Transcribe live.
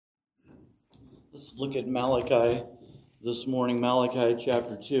Let's look at Malachi this morning, Malachi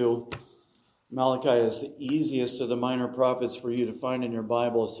chapter 2. Malachi is the easiest of the minor prophets for you to find in your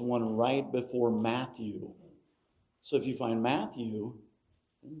Bible. It's the one right before Matthew. So if you find Matthew,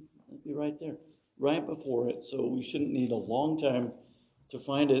 it'll be right there, right before it. So we shouldn't need a long time to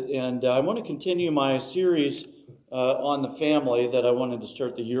find it. And I want to continue my series on the family that I wanted to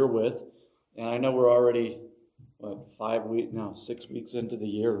start the year with. And I know we're already, 6 weeks into the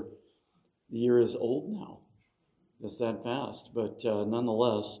year. The year is old now. It's that fast. But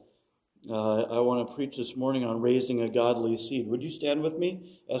nonetheless, I want to preach this morning on raising a godly seed. Would you stand with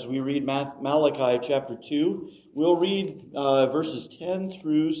me as we read Malachi chapter 2? We'll read verses 10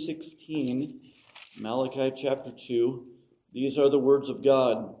 through 16. Malachi chapter 2. These are the words of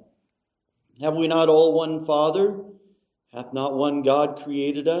God. Have we not all one Father? Hath not one God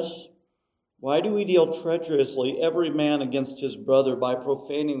created us? Why do we deal treacherously every man against his brother by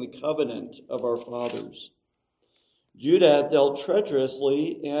profaning the covenant of our fathers? Judah hath dealt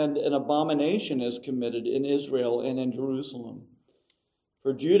treacherously, and an abomination is committed in Israel and in Jerusalem.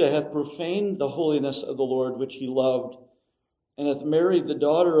 For Judah hath profaned the holiness of the Lord which he loved, and hath married the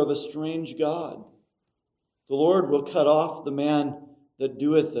daughter of a strange god. The Lord will cut off the man that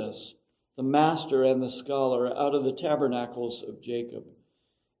doeth this, the master and the scholar, out of the tabernacles of Jacob,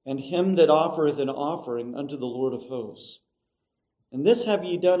 and him that offereth an offering unto the Lord of hosts. And this have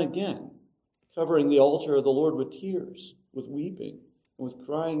ye done again, covering the altar of the Lord with tears, with weeping, and with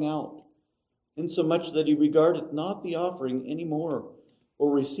crying out, insomuch that he regardeth not the offering any more,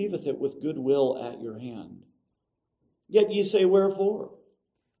 or receiveth it with good will at your hand. Yet ye say, wherefore?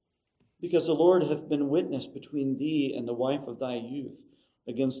 Because the Lord hath been witness between thee and the wife of thy youth,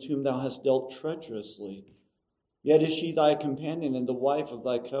 against whom thou hast dealt treacherously. Yet is she thy companion and the wife of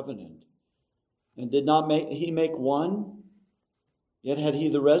thy covenant. And did not he make one? Yet had he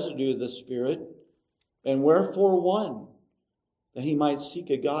the residue of the Spirit. And wherefore one? That he might seek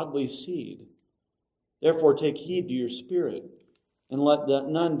a godly seed. Therefore take heed to your spirit, and let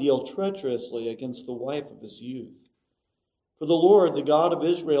none deal treacherously against the wife of his youth. For the Lord, the God of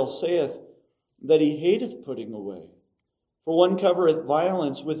Israel, saith that he hateth putting away. For one covereth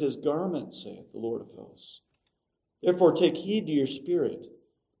violence with his garment, saith the Lord of hosts. Therefore take heed to your spirit,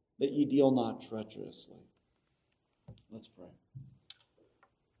 that ye deal not treacherously. Let's pray.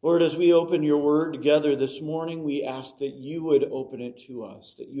 Lord, as we open your word together this morning, we ask that you would open it to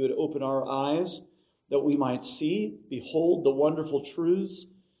us, that you would open our eyes, that we might see, behold the wonderful truths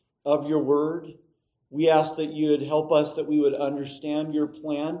of your word. We ask that you would help us, that we would understand your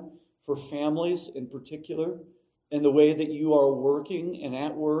plan for families in particular, and the way that you are working and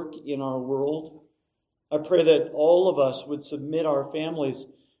at work in our world. I pray that all of us would submit our families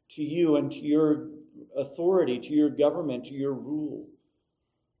to you and to your authority, to your government, to your rule.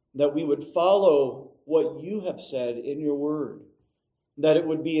 That we would follow what you have said in your word. That it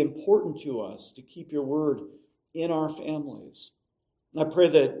would be important to us to keep your word in our families. I pray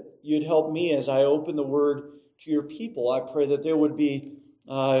that you'd help me as I open the word to your people. I pray that there would be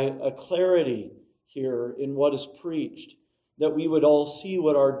a clarity here in what is preached. That we would all see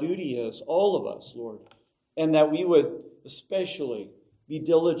what our duty is, all of us, Lord. And that we would especially be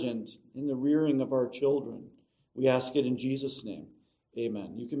diligent in the rearing of our children. We ask it in Jesus' name.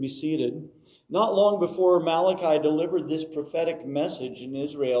 Amen. You can be seated. Not long before Malachi delivered this prophetic message in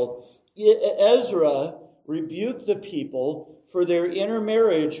Israel, Ezra rebuked the people for their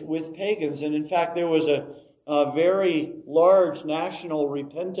intermarriage with pagans. And in fact, there was a very large national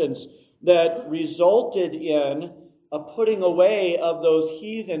repentance that resulted in a putting away of those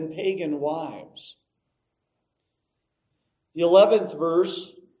heathen pagan wives. The 11th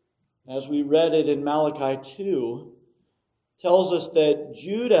verse, as we read it in Malachi 2, tells us that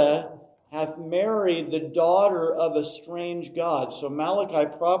Judah hath married the daughter of a strange god. So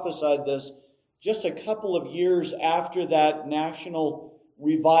Malachi prophesied this just a couple of years after that national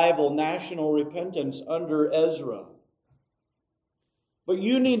revival, national repentance under Ezra. But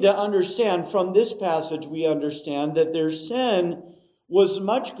you need to understand, from this passage we understand that their sin was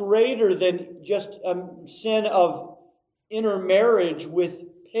much greater than just a sin of intermarriage with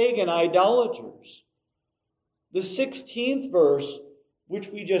pagan idolaters. The 16th verse, which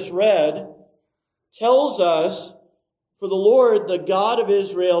we just read, tells us, for the Lord, the God of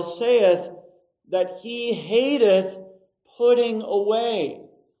Israel, saith that he hateth putting away.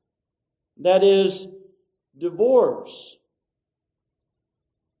 That is, divorce.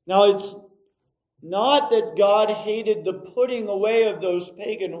 Now, it's not that God hated the putting away of those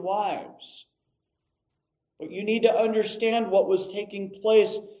pagan wives. But you need to understand what was taking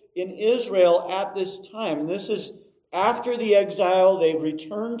place in Israel at this time. And this is After the exile, they've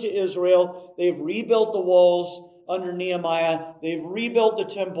returned to Israel. They've rebuilt the walls under Nehemiah. They've rebuilt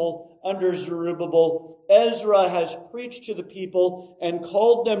the temple under Zerubbabel. Ezra has preached to the people and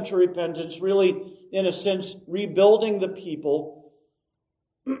called them to repentance, really, in a sense, rebuilding the people.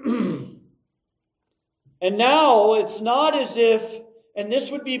 And now it's not as if, and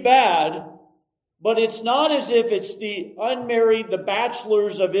this would be bad, but it's not as if it's the unmarried, the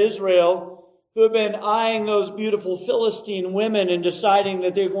bachelors of Israel who have been eyeing those beautiful Philistine women and deciding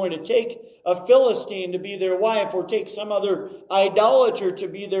that they're going to take a Philistine to be their wife or take some other idolater to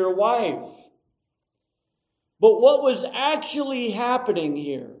be their wife. But what was actually happening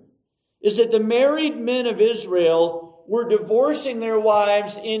here is that the married men of Israel were divorcing their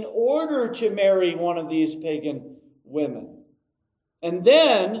wives in order to marry one of these pagan women. And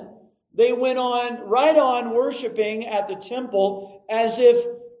then they went right on worshiping at the temple as if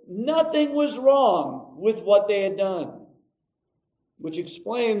nothing was wrong with what they had done. Which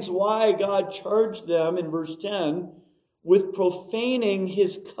explains why God charged them in verse 10 with profaning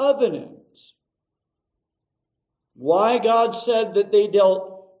His covenant. Why God said that they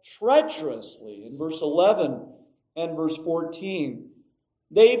dealt treacherously in verse 11 and verse 14.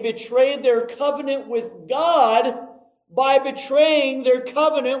 They betrayed their covenant with God by betraying their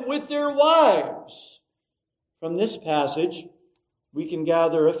covenant with their wives. From this passage, we can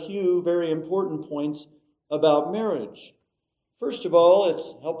gather a few very important points about marriage. First of all,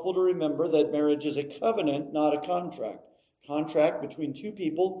 it's helpful to remember that marriage is a covenant, not a contract. Contract between two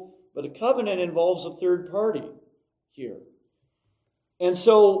people, but a covenant involves a third party here. And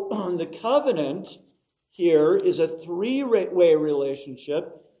so the covenant here is a three-way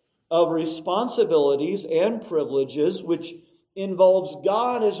relationship of responsibilities and privileges, which involves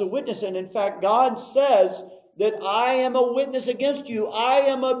God as a witness. And in fact, God says that I am a witness against you. I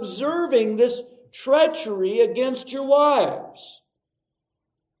am observing this treachery against your wives.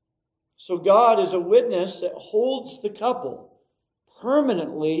 So God is a witness that holds the couple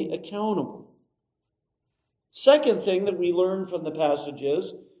permanently accountable. Second thing that we learn from the passage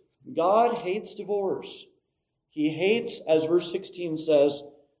is God hates divorce. He hates, as verse 16 says,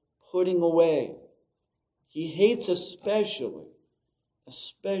 putting away. He hates especially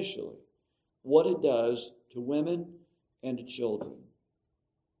what it does to women and to children.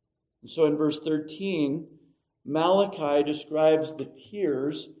 And so in verse 13, Malachi describes the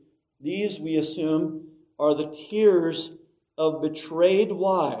tears. These, we assume, are the tears of betrayed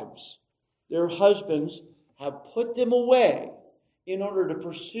wives. Their husbands have put them away in order to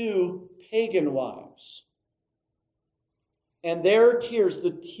pursue pagan wives. And their tears,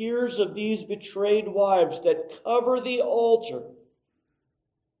 the tears of these betrayed wives that cover the altar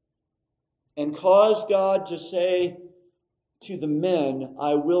and cause God to say to the men,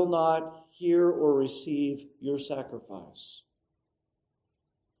 I will not hear or receive your sacrifice.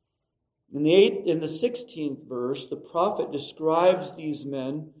 In the 16th verse, the prophet describes these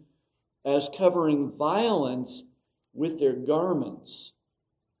men as covering violence with their garments.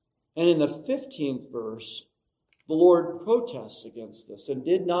 And in the 15th verse, the Lord protests against this. And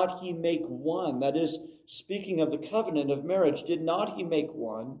did not He make one? That is, speaking of the covenant of marriage, did not He make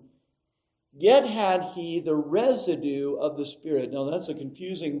one? Yet had He the residue of the Spirit. Now that's a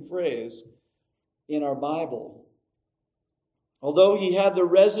confusing phrase in our Bible. Although He had the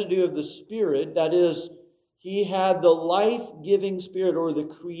residue of the Spirit, that is, He had the life-giving Spirit or the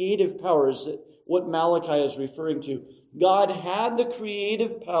creative power, is what Malachi is referring to. God had the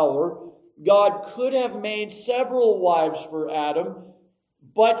creative power. God could have made several wives for Adam,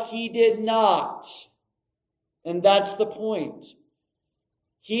 but He did not. And that's the point.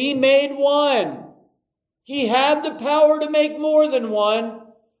 He made one. He had the power to make more than one,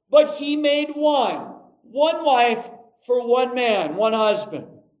 but He made one. One wife for one man, one husband.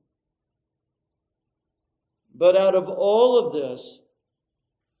 But out of all of this,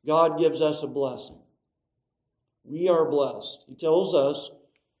 God gives us a blessing. We are blessed. He tells us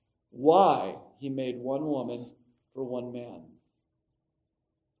why He made one woman for one man.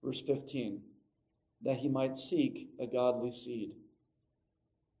 Verse 15, that He might seek a godly seed.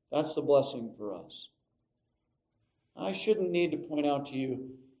 That's the blessing for us. I shouldn't need to point out to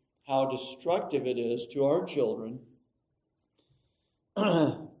you how destructive it is to our children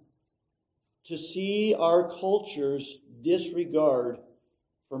to see our culture's disregard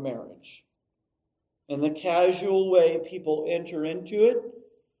for marriage and the casual way people enter into it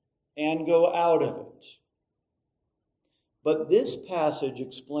and go out of it. But this passage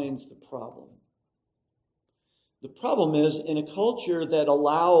explains the problem. The problem is, in a culture that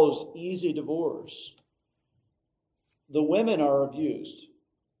allows easy divorce, the women are abused.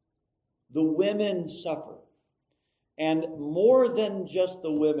 The women suffer. And more than just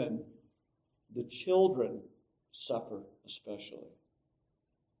the women, the children suffer especially.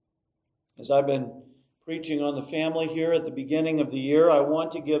 As I've been preaching on the family here at the beginning of the year, I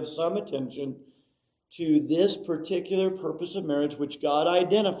want to give some attention to this particular purpose of marriage which God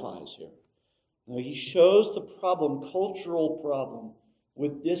identifies here. Now, he shows the problem, cultural problem,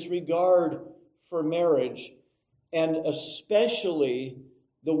 with disregard for marriage, and especially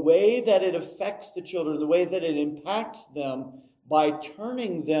the way that it affects the children, the way that it impacts them by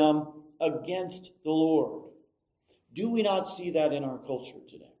turning them against the Lord. Do we not see that in our culture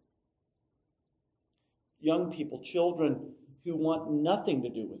today? Young people, children who want nothing to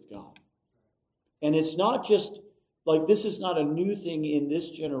do with God. And it's not just like this is not a new thing in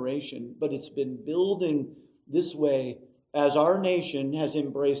this generation, but it's been building this way as our nation has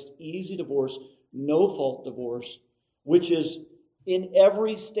embraced easy divorce, no-fault divorce, which is in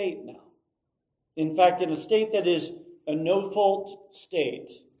every state now. In fact, in a state that is a no-fault state,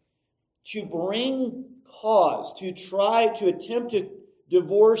 to bring cause, to try to attempt to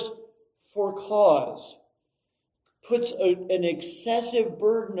divorce for cause, puts an excessive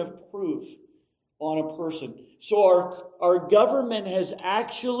burden of proof on a person. So our government has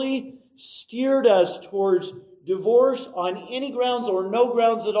actually steered us towards divorce on any grounds or no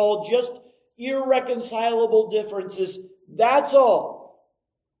grounds at all, just irreconcilable differences. That's all.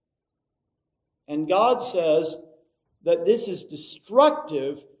 And God says that this is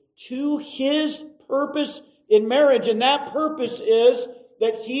destructive to His purpose in marriage, and that purpose is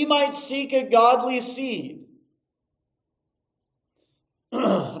that He might seek a godly seed.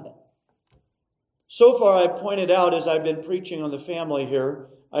 So far, I pointed out, as I've been preaching on the family here,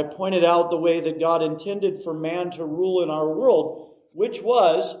 I pointed out the way that God intended for man to rule in our world, which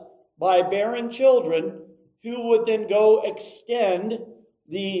was by bearing children who would then go extend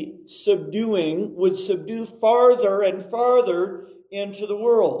the subduing, would subdue farther and farther into the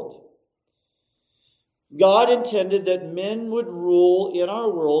world. God intended that men would rule in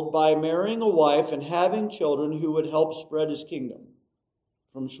our world by marrying a wife and having children who would help spread His kingdom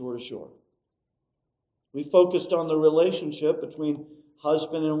from shore to shore. We focused on the relationship between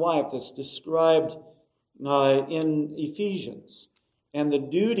husband and wife that's described in Ephesians, and the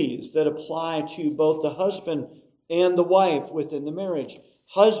duties that apply to both the husband and the wife within the marriage.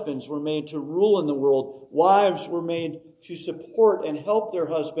 Husbands were made to rule in the world. Wives were made to support and help their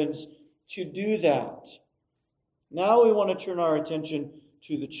husbands to do that. Now we want to turn our attention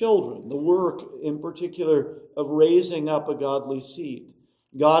to the children, the work in particular of raising up a godly seed.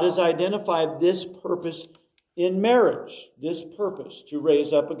 God has identified this purpose in marriage, this purpose to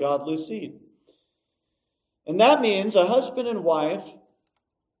raise up a godly seed. And that means a husband and wife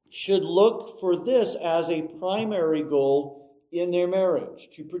should look for this as a primary goal in their marriage,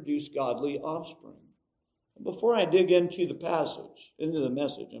 to produce godly offspring. Before I dig into the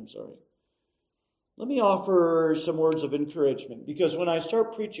message, let me offer some words of encouragement, because when I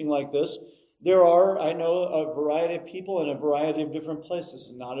start preaching like this, there are, I know, a variety of people in a variety of different places,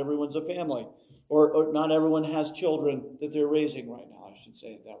 and not everyone's a family, or not everyone has children that they're raising right now. I should say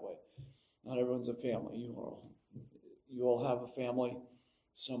it that way. Not everyone's a family. You all have a family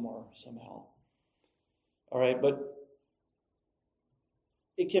somewhere, somehow. All right, but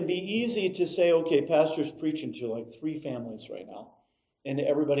it can be easy to say, okay, pastor's preaching to like 3 families right now, and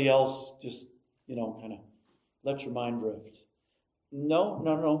everybody else just, kind of let your mind drift.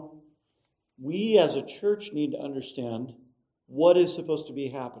 No. We as a church need to understand what is supposed to be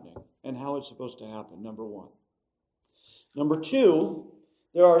happening and how it's supposed to happen, number 1. Number 2,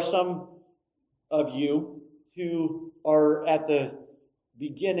 there are some of you who are at the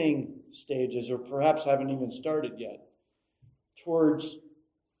beginning stages, or perhaps haven't even started yet, towards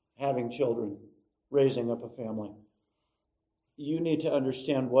having children, raising up a family. You need to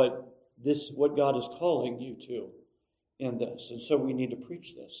understand what God is calling you to in this. And so we need to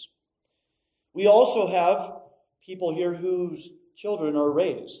preach this. We also have people here whose children are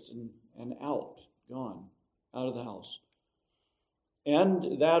raised and gone out of the house.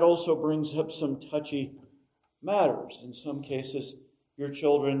 And that also brings up some touchy matters. In some cases, your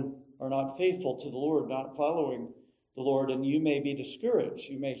children are not faithful to the Lord, not following the Lord, and you may be discouraged.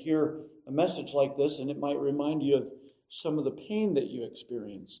 You may hear a message like this, and it might remind you of some of the pain that you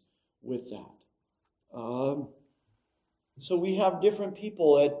experience with that. So we have different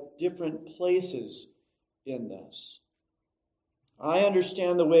people at different places in this. I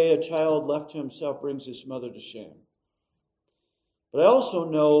understand the way a child left to himself brings his mother to shame. But I also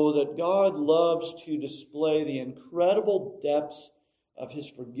know that God loves to display the incredible depths of His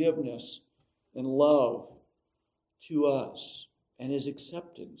forgiveness and love to us and His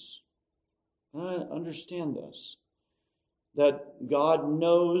acceptance. I understand this. that God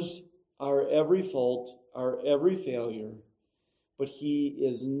knows our every fault, our every failure, but He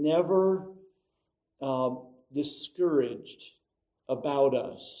is never discouraged about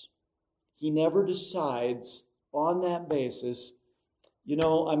us. He never decides on that basis,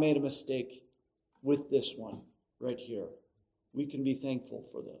 I made a mistake with this one right here. We can be thankful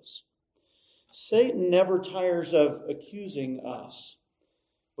for this. Satan never tires of accusing us,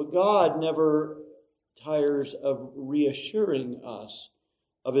 but God never tires of reassuring us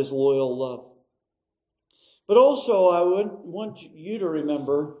of His loyal love. But also, I want you to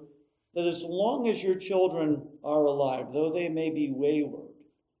remember that as long as your children are alive, though they may be wayward,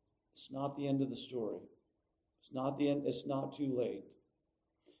 it's not the end of the story. It's not the end. It's not too late.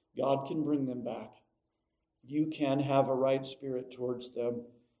 God can bring them back. You can have a right spirit towards them.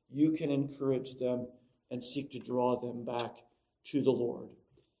 You can encourage them and seek to draw them back to the Lord.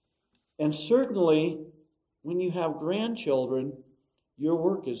 And certainly, when you have grandchildren, your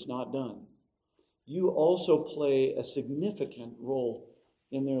work is not done. You also play a significant role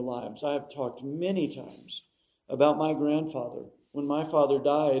in their lives. I have talked many times about my grandfather. When my father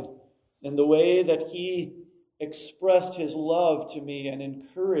died, and the way that he expressed his love to me and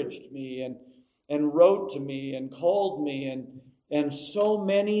encouraged me and wrote to me and called me and so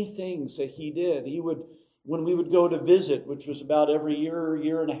many things that he did. He would, when we would go to visit, which was about every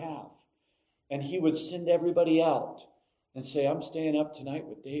year and a half, and he would send everybody out and say, I'm staying up tonight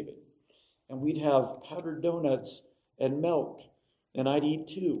with David. And we'd have powdered donuts and milk, and I'd eat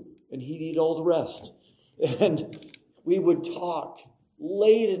too, and he'd eat all the rest. And we would talk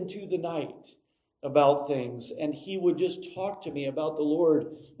late into the night about things, and he would just talk to me about the Lord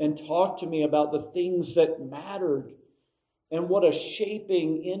and talk to me about the things that mattered. And what a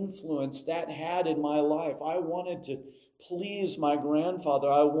shaping influence that had in my life. I wanted to please my grandfather.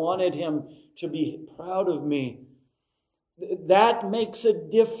 I wanted him to be proud of me. That makes a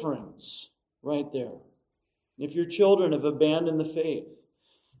difference right there. If your children have abandoned the faith,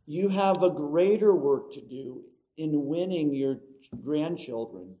 you have a greater work to do in winning your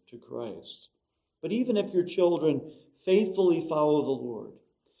grandchildren to Christ. But even if your children faithfully follow the Lord,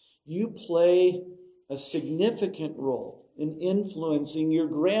 you play a significant role in influencing your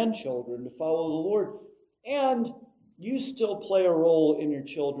grandchildren to follow the Lord. And you still play a role in your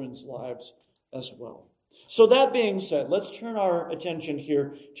children's lives as well. So that being said, let's turn our attention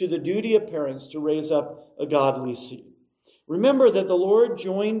here to the duty of parents to raise up a godly seed. Remember that the Lord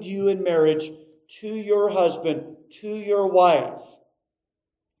joined you in marriage to your husband, to your wife.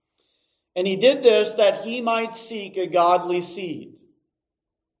 And He did this that He might seek a godly seed.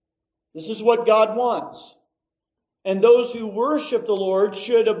 This is what God wants. And those who worship the Lord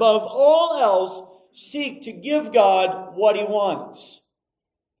should, above all else, seek to give God what He wants.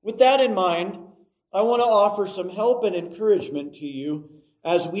 With that in mind, I want to offer some help and encouragement to you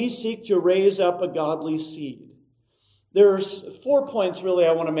as we seek to raise up a godly seed. There's 4 points really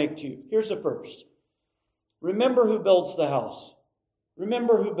I want to make to you. Here's the first. Remember who builds the house.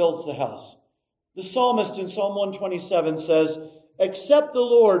 Remember who builds the house. The psalmist in Psalm 127 says, except the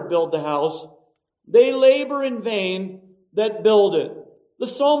Lord build the house, they labor in vain that build it. The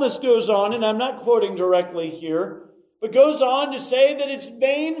psalmist goes on, and I'm not quoting directly here, but goes on to say that it's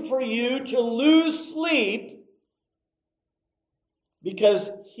vain for you to lose sleep because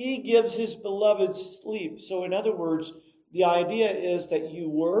He gives His beloved sleep. So in other words, the idea is that you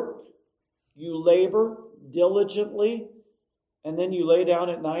work, you labor diligently, and then you lay down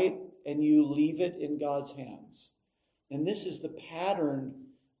at night and you leave it in God's hands. And this is the pattern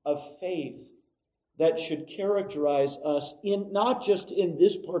of faith that should characterize us in not just in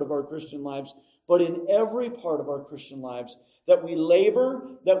this part of our Christian lives, but in every part of our Christian lives. That we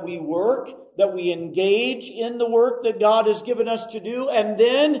labor, that we work, that we engage in the work that God has given us to do, and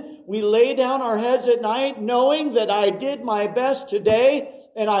then we lay down our heads at night knowing that I did my best today,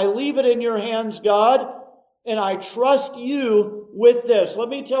 and I leave it in your hands, God, and I trust you with this. Let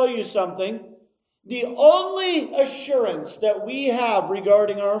me tell you something. The only assurance that we have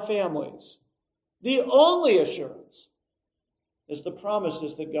regarding our families, the only assurance, is the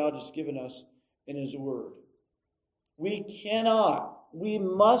promises that God has given us in His Word. We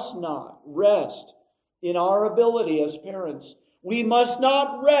must not rest in our ability as parents. We must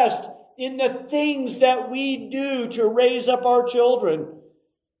not rest in the things that we do to raise up our children.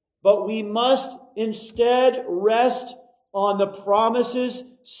 But we must instead rest on the promises,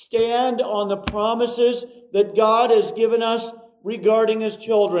 stand on the promises that God has given us regarding His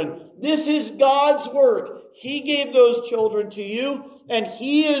children. This is God's work. He gave those children to you, and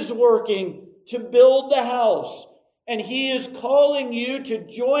He is working to build the house. And He is calling you to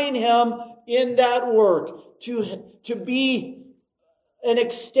join Him in that work, to be an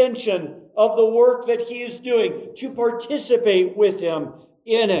extension of the work that He is doing, to participate with Him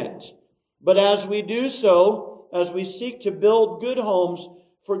in it. But as we do so, as we seek to build good homes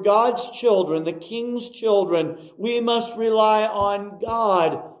for God's children, the King's children, we must rely on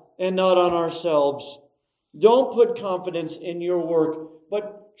God and not on ourselves. Don't put confidence in your work,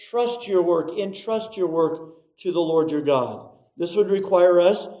 but trust your work, entrust your work to the Lord your God. This would require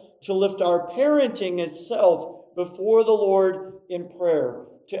us to lift our parenting itself before the Lord in prayer,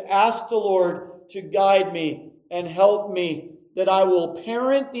 to ask the Lord to guide me and help me, that I will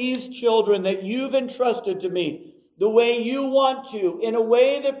parent these children that you've entrusted to me the way you want to, in a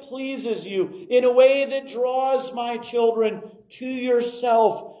way that pleases you, in a way that draws my children to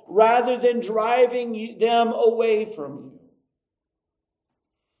yourself, rather than driving them away from you.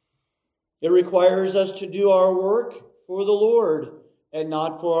 It requires us to do our work for the Lord and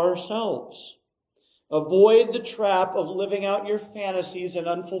not for ourselves. Avoid the trap of living out your fantasies and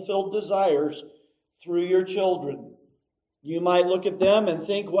unfulfilled desires through your children. You might look at them and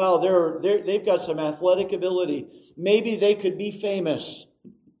think, wow, they've got some athletic ability. Maybe they could be famous.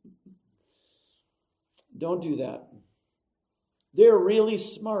 Don't do that. They're really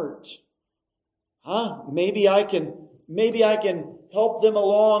smart. Maybe I can help them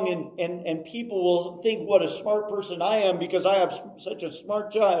along and people will think what a smart person I am because I have such a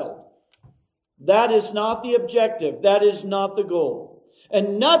smart child. That is not the objective. That is not the goal.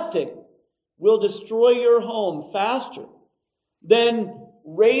 And nothing will destroy your home faster than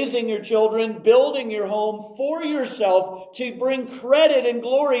raising your children, building your home for yourself to bring credit and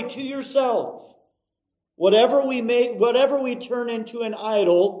glory to yourself. Whatever we turn into an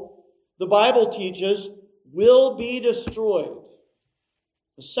idol, the Bible teaches, will be destroyed.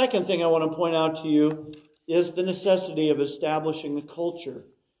 The second thing I want to point out to you is the necessity of establishing the culture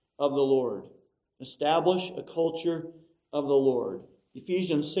of the Lord. Establish a culture of the Lord.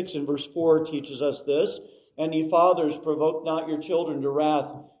 Ephesians 6 and verse 4 teaches us this. And ye fathers, provoke not your children to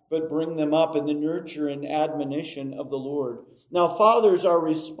wrath, but bring them up in the nurture and admonition of the Lord. Now, fathers are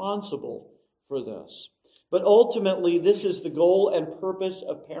responsible for this. But ultimately, this is the goal and purpose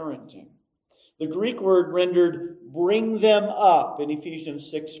of parenting. The Greek word rendered bring them up in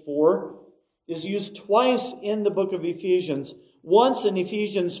Ephesians 6:4 is used twice in the book of Ephesians. Once in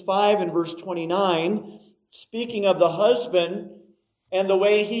Ephesians 5 and verse 29, speaking of the husband and the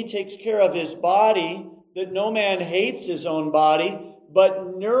way he takes care of his body, that no man hates his own body,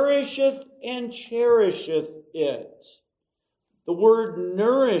 but nourisheth and cherisheth it. The word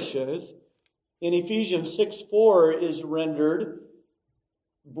nourisheth in Ephesians 6:4 is rendered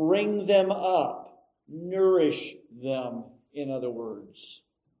bring them up, nourish them, in other words.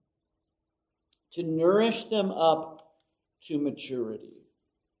 To nourish them up to maturity.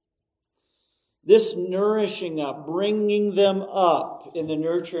 This nourishing up, bringing them up in the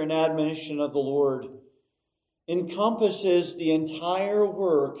nurture and admonition of the Lord encompasses the entire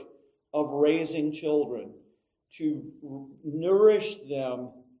work of raising children, to nourish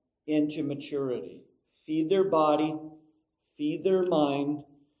them into maturity. Feed their body, feed their mind,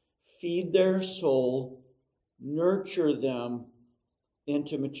 feed their soul, nurture them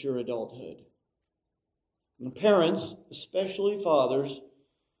into mature adulthood. And parents, especially fathers,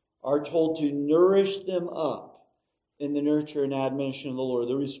 are told to nourish them up in the nurture and admonition of the Lord.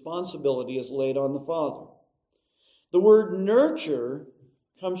 The responsibility is laid on the father. The word nurture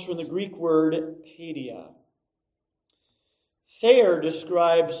comes from the Greek word paideia. Thayer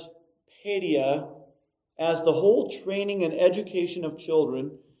describes paideia as the whole training and education of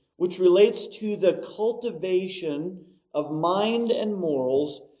children, which relates to the cultivation of mind and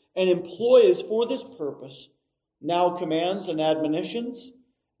morals, and employs for this purpose now commands and admonitions,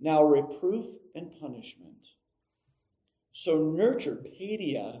 now reproof and punishment. So nurture,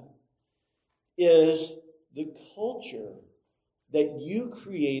 paideia, is the culture that you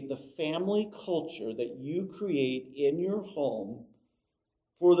create, the family culture that you create in your home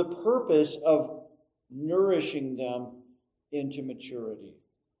for the purpose of nourishing them into maturity.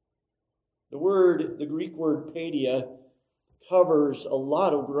 The Greek word paideia, covers a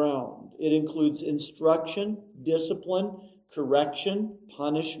lot of ground. It includes instruction, discipline, correction,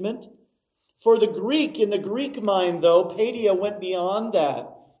 punishment. For the Greek, in the Greek mind, though, paideia went beyond that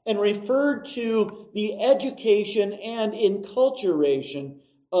and referred to the education and enculturation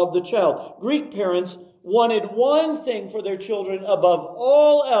of the child. Greek parents wanted one thing for their children above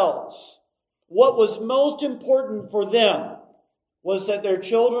all else. What was most important for them was that their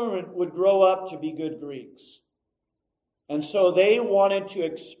children would grow up to be good Greeks. And so they wanted to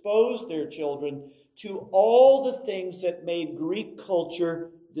expose their children to all the things that made Greek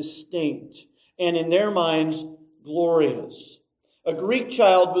culture distinct and in their minds, glorious. A Greek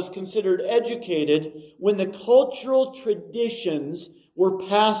child was considered educated when the cultural traditions were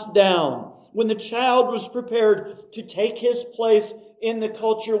passed down, when the child was prepared to take his place in the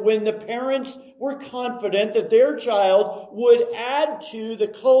culture, when the parents were confident that their child would add to the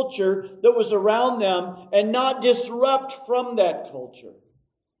culture that was around them and not disrupt from that culture.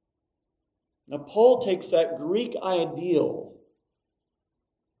 Now, Paul takes that Greek ideal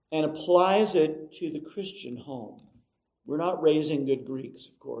and applies it to the Christian home. We're not raising good Greeks,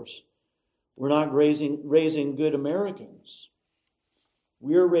 of course. We're not raising good Americans.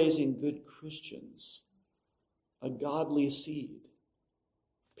 We're raising good Christians, a godly seed.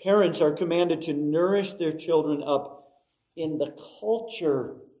 Parents are commanded to nourish their children up in the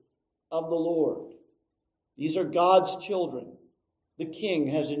culture of the Lord. These are God's children. The king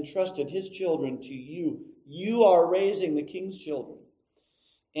has entrusted his children to you. You are raising the king's children.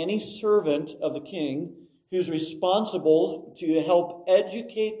 Any servant of the king who's responsible to help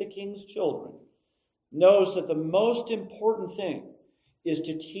educate the king's children knows that the most important thing is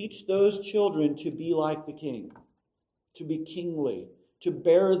to teach those children to be like the king, to be kingly, to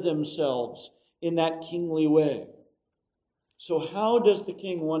bear themselves in that kingly way. So how does the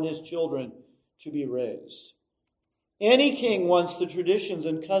king want his children to be raised? Any king wants the traditions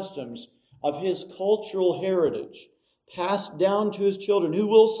and customs of his cultural heritage passed down to his children, who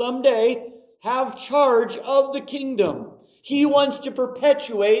will someday have charge of the kingdom. He wants to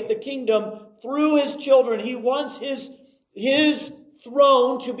perpetuate the kingdom through his children. He wants his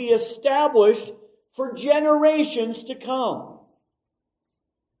throne to be established for generations to come.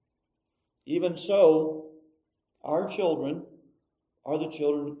 Even so, our children are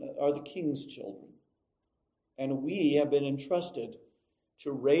the king's children. And we have been entrusted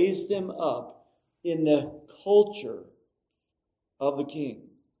to raise them up in the culture of the king.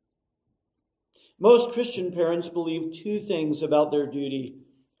 Most Christian parents believe two things about their duty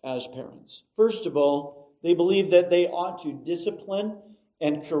as parents. First of all, they believe that they ought to discipline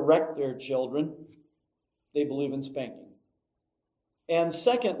and correct their children. They believe in spanking. And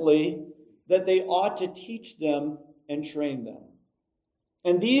secondly, that they ought to teach them and train them.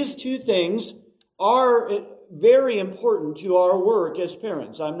 And these two things are very important to our work as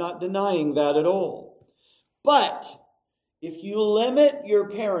parents. I'm not denying that at all. But if you limit your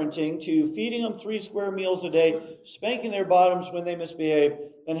parenting to feeding them 3 square meals a day, spanking their bottoms when they misbehave,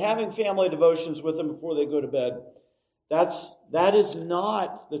 and having family devotions with them before they go to bed, that is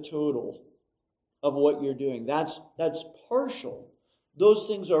not the total of what you're doing. That's partial. Those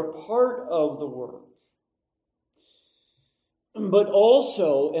things are part of the work. But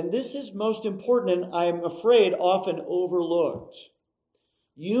also, and this is most important and I'm afraid often overlooked,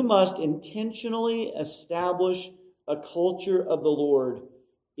 you must intentionally establish a culture of the Lord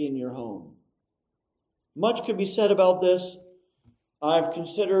in your home. Much could be said about this. I've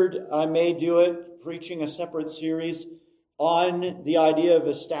considered I may do it, preaching a separate series on the idea of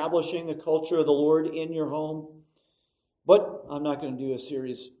establishing a culture of the Lord in your home. But I'm not going to do a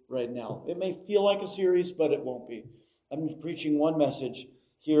series right now. It may feel like a series, but it won't be. I'm preaching one message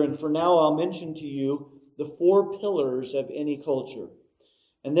here, and for now I'll mention to you the 4 pillars of any culture,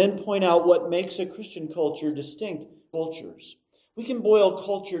 and then point out what makes a Christian culture distinct cultures. We can boil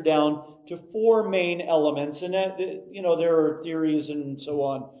culture down to 4 main elements, and there are theories and so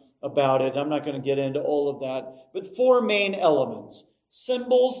on about it. I'm not going to get into all of that, but 4 main elements: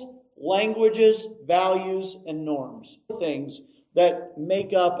 symbols, languages, values, and norms. Things that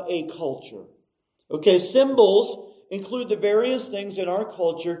make up a culture. Okay, symbols include the various things in our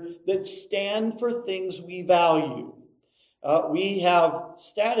culture that stand for things we value. We have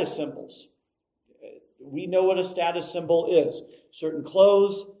status symbols. We know what a status symbol is. Certain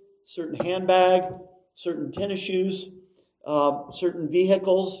clothes, certain handbag, certain tennis shoes, certain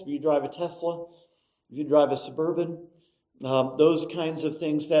vehicles. If you drive a Tesla, if you drive a Suburban, those kinds of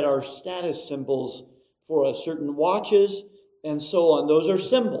things that are status symbols for us. Certain watches and so on. Those are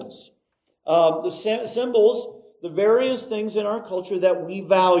symbols. The various things in our culture that we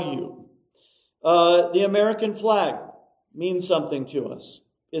value. The American flag means something to us.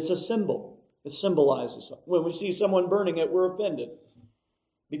 It's a symbol. It symbolizes something. When we see someone burning it, we're offended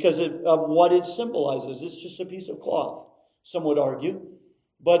because of what it symbolizes. It's just a piece of cloth, some would argue.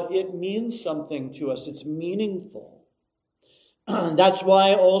 But it means something to us. It's meaningful. That's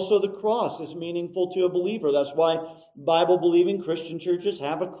why also the cross is meaningful to a believer. That's why Bible-believing Christian churches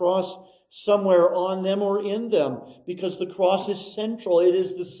have a cross somewhere on them or in them, because the cross is central. It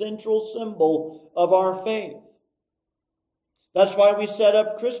is the central symbol of our faith. That's why we set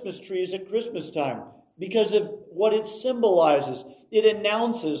up Christmas trees at Christmas time. because of what it symbolizes. It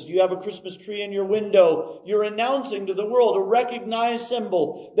announces. You have a Christmas tree in your window. You're announcing to the world a recognized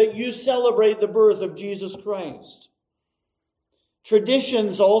symbol that you celebrate the birth of Jesus Christ.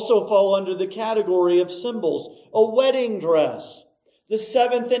 Traditions also fall under the category of symbols. A wedding dress, the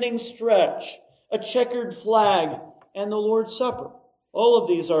seventh inning stretch, a checkered flag, and the Lord's Supper. All of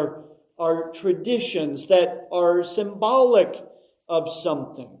these are traditions that are symbolic of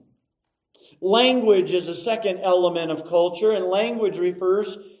something. Language is a second element of culture, and language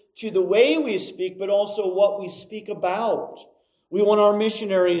refers to the way we speak, but also what we speak about. We want our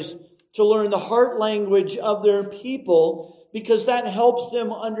missionaries to learn the heart language of their people because that helps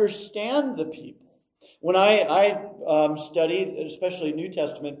them understand the people. When I study, especially New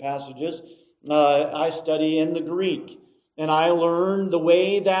Testament passages, I study in the Greek. And I learn the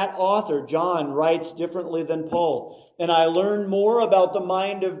way that author, John, writes differently than Paul. And I learn more about the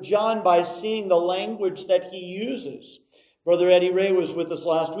mind of John by seeing the language that he uses. Brother Eddie Ray was with us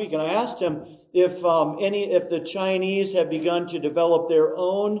last week, and I asked him if the Chinese have begun to develop their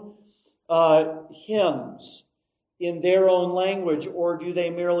own hymns in their own language, or do they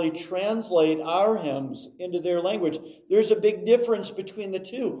merely translate our hymns into their language? There's a big difference between the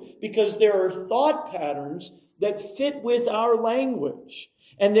two, because there are thought patterns that fit with our language.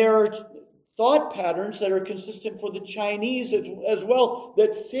 And there are thought patterns that are consistent for the Chinese as well,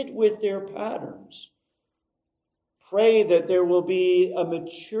 that fit with their patterns. Pray that there will be a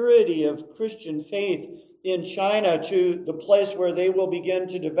maturity of Christian faith in China to the place where they will begin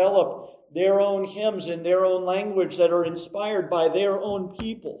to develop their own hymns in their own language that are inspired by their own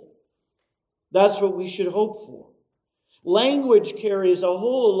people. That's what we should hope for. Language carries a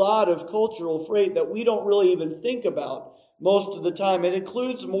whole lot of cultural freight that we don't really even think about most of the time. It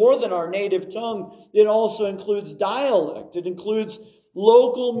includes more than our native tongue. It also includes dialect. It includes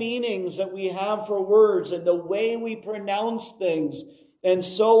local meanings that we have for words and the way we pronounce things and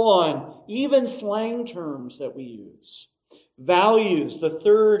so on. Even slang terms that we use. Values, the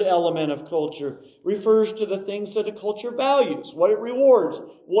third element of culture, refers to the things that a culture values, what it rewards,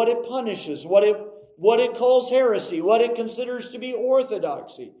 what it punishes, what it calls heresy, what it considers to be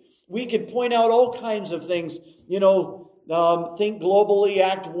orthodoxy. We could point out all kinds of things. Think globally,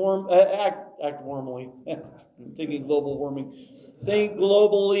 act warmly. I'm thinking global warming. Think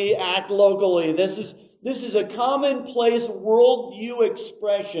globally, act locally. This is a commonplace worldview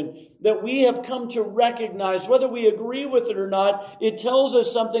expression that we have come to recognize. Whether we agree with it or not, it tells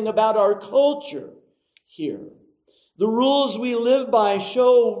us something about our culture here. The rules we live by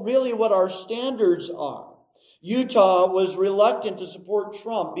show really what our standards are. Utah was reluctant to support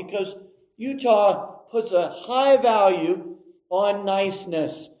Trump because Utah puts a high value on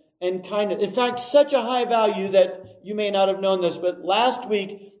niceness and kindness. In fact, such a high value that you may not have known this, but last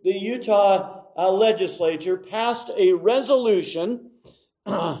week the Utah legislature passed a resolution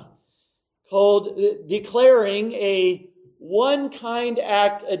called declaring a one kind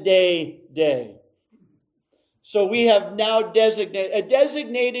act a day. So we have now designated a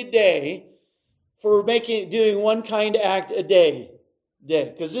designated day for doing one kind act a day.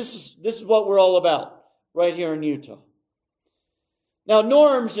 Because this is what we're all about right here in Utah. Now,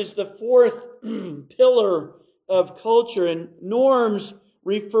 norms is the fourth pillar of culture, and norms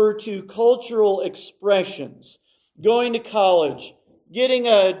refer to cultural expressions. Going to college, getting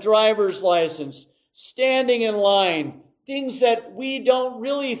a driver's license, standing in line, things that we don't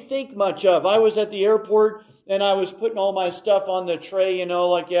really think much of. I was at the airport and I was putting all my stuff on the tray,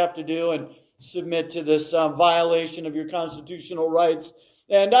 like you have to do, and submit to this violation of your constitutional rights.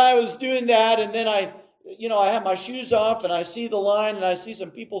 And I was doing that, and then I have my shoes off, and I see the line, and I see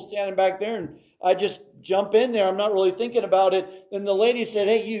some people standing back there, and I just jump in there. I'm not really thinking about it. And the lady said,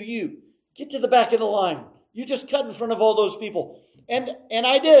 "Hey, you, get to the back of the line. You just cut in front of all those people." And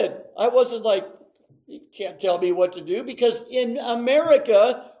I did. I wasn't like, "You can't tell me what to do," because in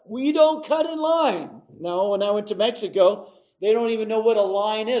America, we don't cut in line. No, when I went to Mexico, they don't even know what a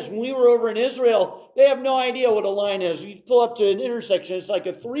line is. When we were over in Israel, they have no idea what a line is. You pull up to an intersection. It's like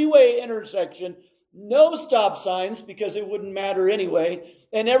a three-way intersection. No stop signs because it wouldn't matter anyway.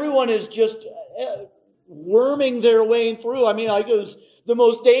 And everyone is just worming their way through. I mean, it was the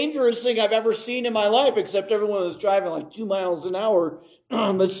most dangerous thing I've ever seen in my life, except everyone was driving like 2 miles an hour.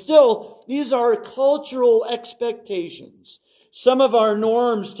 But still, these are cultural expectations. Some of our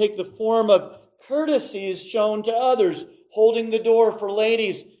norms take the form of courtesies shown to others, holding the door for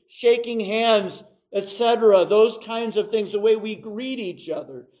ladies, shaking hands, etc. Those kinds of things, the way we greet each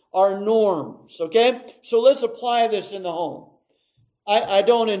other, are norms, okay? So let's apply this in the home. I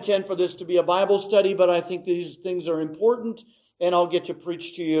don't intend for this to be a Bible study, but I think these things are important, and I'll get to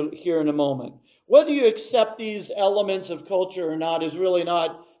preach to you here in a moment. Whether you accept these elements of culture or not is really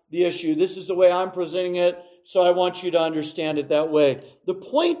not the issue. This is the way I'm presenting it, so I want you to understand it that way. The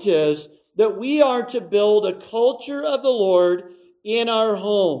point is that we are to build a culture of the Lord in our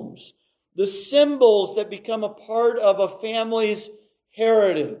homes. The symbols that become a part of a family's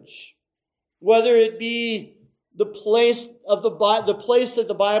heritage. Whether it be the place that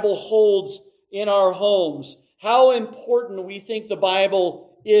the Bible holds in our homes. How important we think the Bible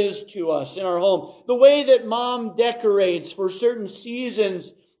is to us in our home. The way that mom decorates for certain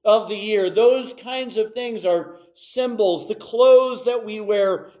seasons of the year. Those kinds of things are symbols. The clothes that we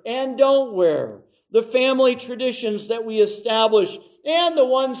wear and don't wear. The family traditions that we establish and the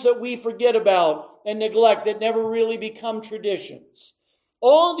ones that we forget about and neglect that never really become traditions.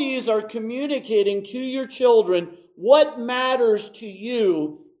 All these are communicating to your children what matters to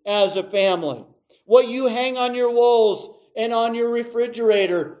you as a family. What you hang on your walls and on your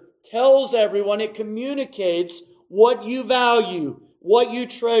refrigerator tells everyone, it communicates what you value, what you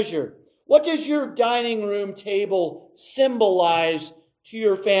treasure. What does your dining room table symbolize to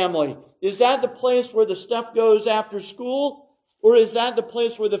your family? Is that the place where the stuff goes after school? Or is that the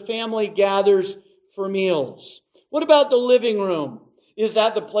place where the family gathers for meals? What about the living room? Is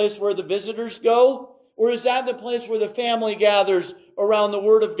that the place where the visitors go? Or is that the place where the family gathers around the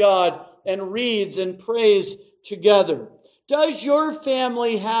Word of God and reads and prays together? Does your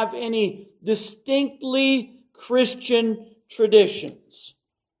family have any distinctly Christian traditions?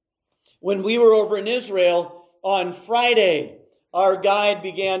 When we were over in Israel on Friday, our guide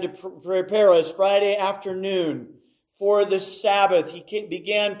began to prepare us Friday afternoon for the Sabbath. He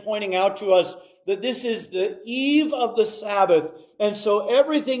began pointing out to us that this is the eve of the Sabbath, and so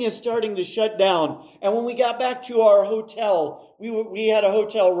everything is starting to shut down. And when we got back to our hotel, we had a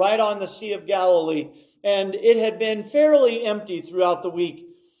hotel right on the Sea of Galilee, and it had been fairly empty throughout the week.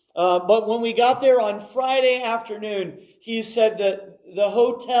 But when we got there on Friday afternoon, he said that the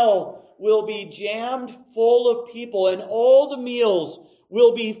hotel will be jammed full of people, and all the meals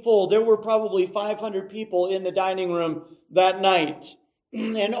will be full. There were probably 500 people in the dining room that night.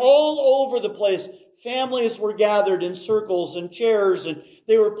 And all over the place, families were gathered in circles and chairs, and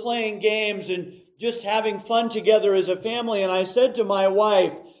they were playing games and just having fun together as a family. And I said to my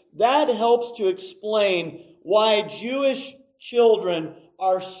wife, that helps to explain why Jewish children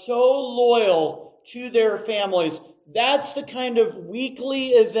are so loyal to their families. That's the kind of weekly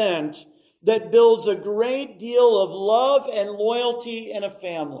event that builds a great deal of love and loyalty in a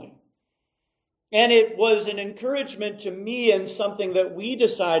family. And it was an encouragement to me and something that we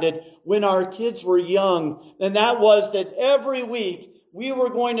decided when our kids were young. And that was that every week we were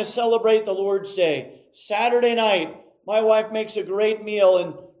going to celebrate the Lord's Day. Saturday night, my wife makes a great meal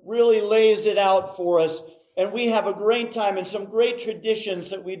and really lays it out for us. And we have a great time and some great traditions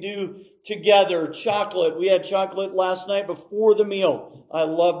that we do together. Chocolate. We had chocolate last night before the meal. I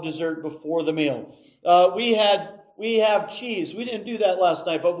love dessert before the meal. We have cheese. We didn't do that last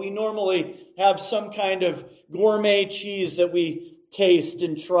night, but we normally have some kind of gourmet cheese that we taste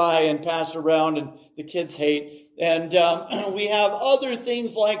and try and pass around, and the kids hate. And we have other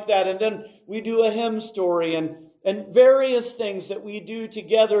things like that. And then we do a hymn story and various things that we do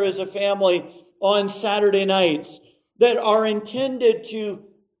together as a family on Saturday nights that are intended to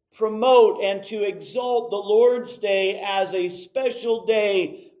promote and to exalt the Lord's Day as a special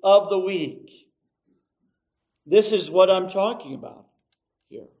day of the week. This is what I'm talking about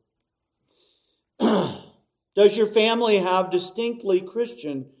here. Does your family have distinctly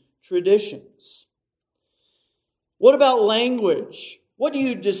Christian traditions? What about language? What do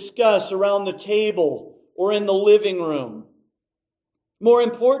you discuss around the table or in the living room? More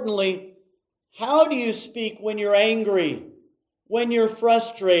importantly, how do you speak when you're angry, when you're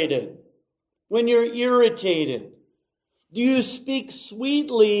frustrated, when you're irritated? Do you speak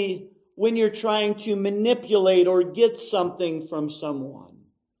sweetly when you're trying to manipulate or get something from someone?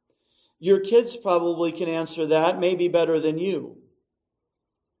 Your kids probably can answer that, maybe better than you.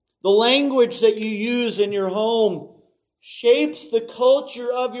 The language that you use in your home shapes the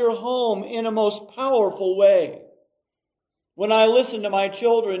culture of your home in a most powerful way. When I listen to my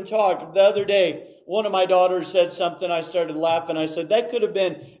children talk, the other day, one of my daughters said something, I started laughing. I said, that could have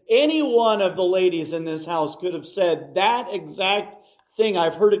been any one of the ladies in this house could have said that exact thing.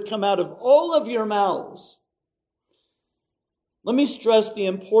 I've heard it come out of all of your mouths. Let me stress the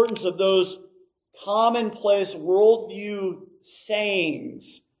importance of those commonplace worldview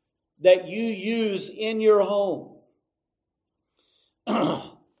sayings that you use in your home.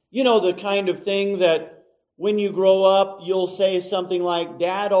 You know, the kind of thing that when you grow up, you'll say something like,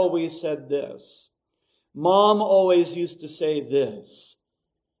 Dad always said this. Mom always used to say this.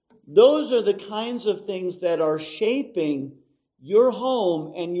 those are the kinds of things that are shaping your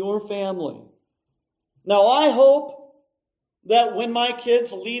home and your family. Now, I hope that when my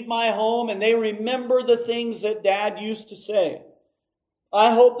kids leave my home and they remember the things that Dad used to say,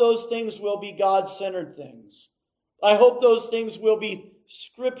 I hope those things will be God-centered things. I hope those things will be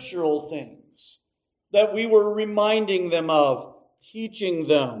scriptural things that we were reminding them of, teaching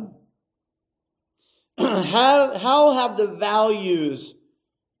them. How have the values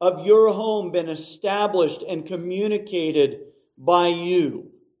of your home been established and communicated by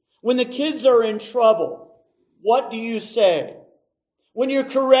you? When the kids are in trouble, what do you say? When you're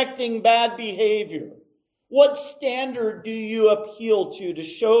correcting bad behavior, what standard do you appeal to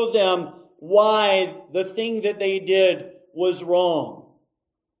show them why the thing that they did was wrong?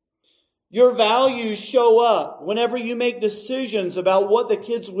 Your values show up whenever you make decisions about what the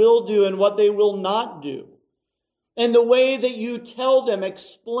kids will do and what they will not do. And the way that you tell them,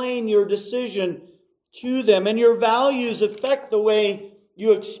 explain your decision to them. And your values affect the way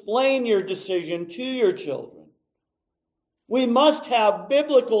you explain your decision to your children. We must have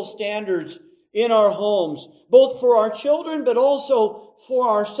biblical standards in our homes, both for our children but also for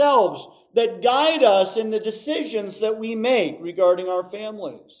ourselves, that guide us in the decisions that we make regarding our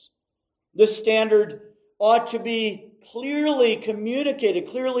families. The standard ought to be clearly communicated,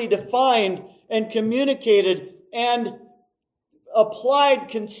 clearly defined and communicated and applied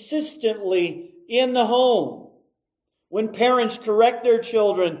consistently in the home. When parents correct their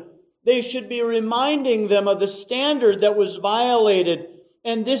children, they should be reminding them of the standard that was violated,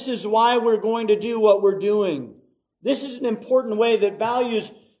 and this is why we're going to do what we're doing. This is an important way that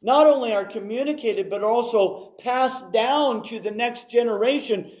values not only are communicated, but also passed down to the next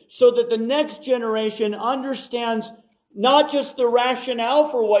generation so that the next generation understands not just the rationale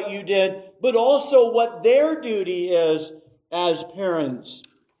for what you did, but also what their duty is as parents.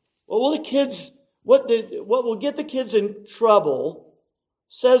 What will get the kids in trouble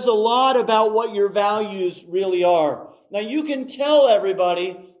says a lot about what your values really are. Now, you can tell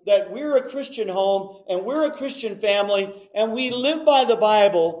everybody that we're a Christian home and we're a Christian family and we live by the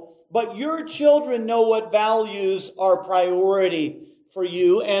Bible, but your children know what values are priority for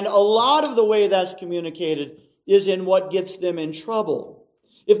you, and a lot of the way that's communicated is in what gets them in trouble.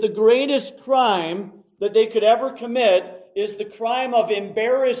 If the greatest crime that they could ever commit is the crime of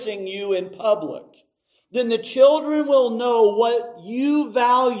embarrassing you in public, then the children will know what you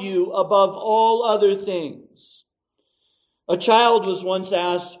value above all other things. A child was once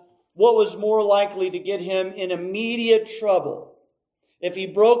asked what was more likely to get him in immediate trouble, if he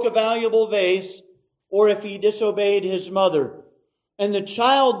broke a valuable vase or if he disobeyed his mother. And the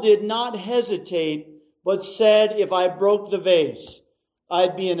child did not hesitate, but said, if I broke the vase,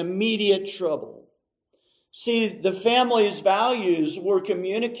 I'd be in immediate trouble. See, the family's values were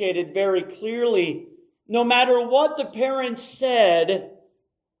communicated very clearly. No matter what the parents said,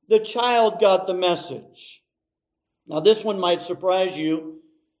 the child got the message. Now, this one might surprise you,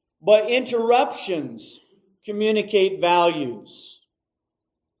 but interruptions communicate values.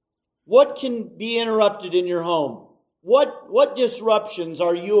 What can be interrupted in your home? What disruptions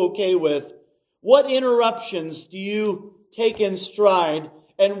are you okay with? What interruptions do you take in stride?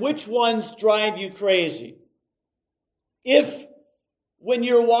 And which ones drive you crazy? If, when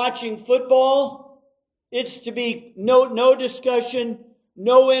you're watching football, it's to be no discussion,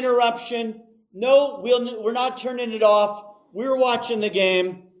 no interruption, we're not turning it off, we're watching the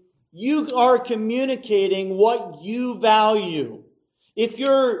game, you are communicating what you value. If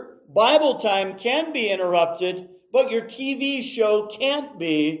your Bible time can be interrupted, but your TV show can't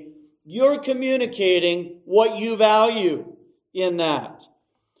be, you're communicating what you value in that.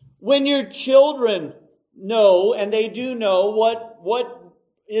 When your children know, and they do know, what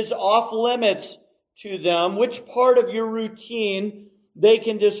is off limits to them, which part of your routine they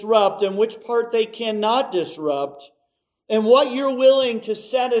can disrupt and which part they cannot disrupt, and what you're willing to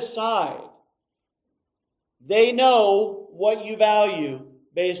set aside, they know what you value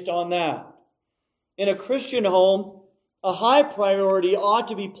based on that. In a Christian home, a high priority ought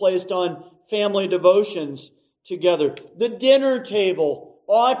to be placed on family devotions together. The dinner table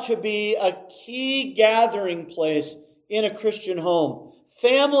ought to be a key gathering place in a Christian home.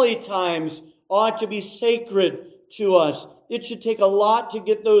 Family times ought to be sacred to us. It should take a lot to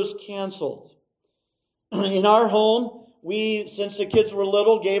get those canceled. In our home, we, since the kids were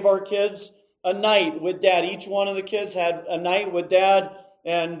little, gave our kids a night with Dad. Each one of the kids had a night with Dad,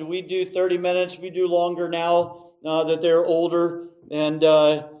 and we do 30 minutes. We do longer now that they're older. And,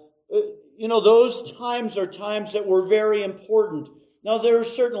 those times are times that were very important. Now, there are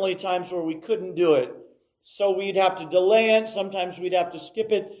certainly times where we couldn't do it. So we'd have to delay it. Sometimes we'd have to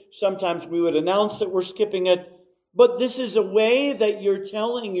skip it. Sometimes we would announce that we're skipping it. But this is a way that you're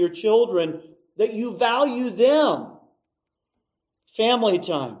telling your children that you value them. Family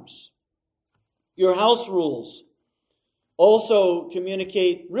times. Your house rules also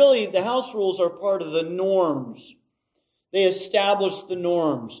communicate. Really, the house rules are part of the norms. They establish the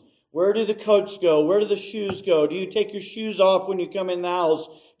norms. Where do the coats go? Where do the shoes go? Do you take your shoes off when you come in the house?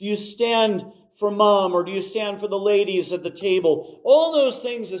 Do you stand for mom or do you stand for the ladies at the table? All those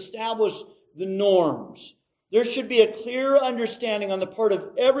things establish the norms. There should be a clear understanding on the part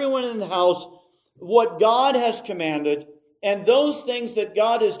of everyone in the house of what God has commanded, and those things that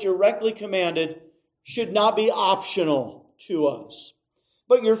God has directly commanded should not be optional to us.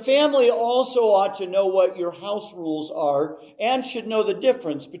 But your family also ought to know what your house rules are and should know the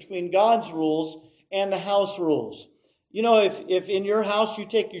difference between God's rules and the house rules. You know, if in your house you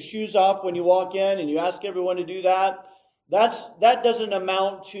take your shoes off when you walk in and you ask everyone to do that, that doesn't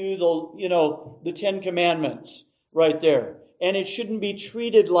amount to the 10 Commandments right there. And it shouldn't be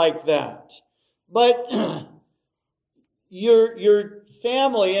treated like that. But your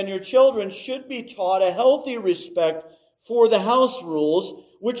family and your children should be taught a healthy respect for the house rules,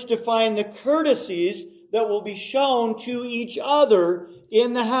 which define the courtesies that will be shown to each other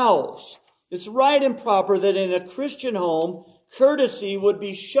in the house. It's right and proper that in a Christian home, courtesy would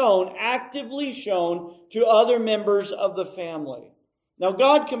be shown, actively shown, to other members of the family. Now,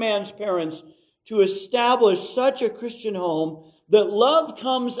 God commands parents to establish such a Christian home that love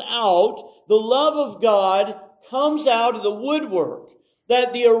comes out, the love of God comes out of the woodwork,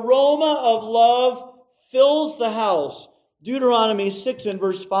 that the aroma of love fills the house. Deuteronomy 6 and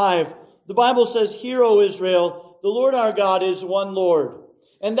verse 5, the Bible says, "Hear, O Israel, the Lord our God is one Lord.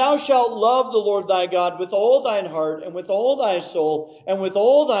 And thou shalt love the Lord thy God with all thine heart, and with all thy soul, and with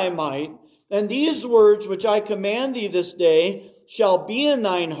all thy might. And these words which I command thee this day shall be in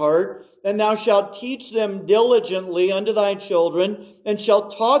thine heart, and thou shalt teach them diligently unto thy children, and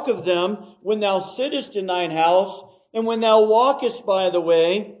shalt talk of them when thou sittest in thine house, and when thou walkest by the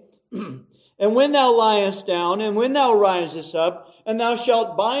way, and when thou liest down, and when thou risest up, and thou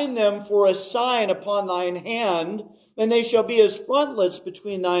shalt bind them for a sign upon thine hand, and they shall be as frontlets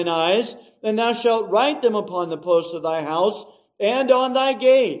between thine eyes, and thou shalt write them upon the posts of thy house and on thy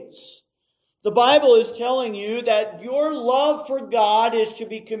gates." The Bible is telling you that your love for God is to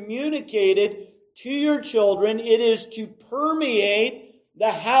be communicated to your children. It is to permeate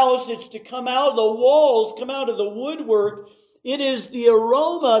the house. It's to come out of the walls, come out of the woodwork. It is the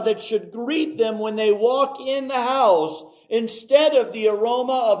aroma that should greet them when they walk in the house instead of the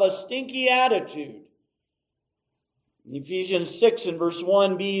aroma of a stinky attitude. Ephesians 6 and verse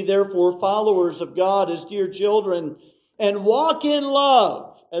 1, "Be therefore followers of God as dear children, and walk in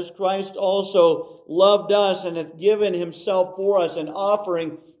love, as Christ also loved us and hath given himself for us, an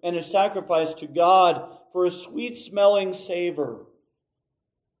offering and a sacrifice to God for a sweet-smelling savor."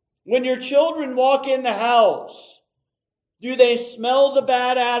 When your children walk in the house, do they smell the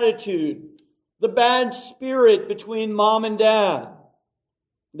bad attitude, the bad spirit between mom and dad?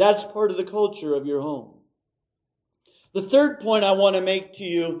 That's part of the culture of your home. The third point I want to make to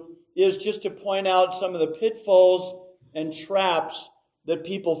you is just to point out some of the pitfalls and traps that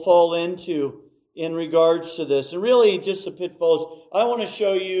people fall into in regards to this. And really just the pitfalls. I want to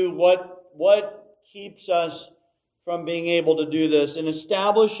show you what keeps us from being able to do this. In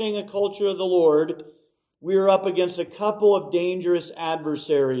establishing a culture of the Lord, we are up against a couple of dangerous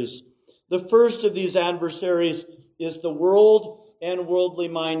adversaries. The first of these adversaries is the world and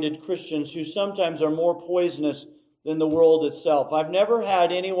worldly-minded Christians who sometimes are more poisonous than the world itself. I've never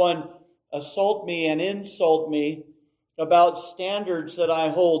had anyone assault me and insult me about standards that I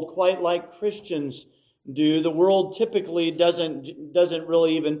hold quite like Christians do. The world typically doesn't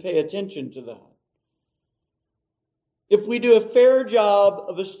really even pay attention to that. If we do a fair job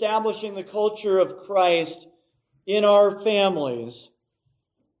of establishing the culture of Christ in our families,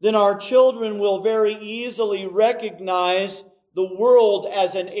 then our children will very easily recognize the world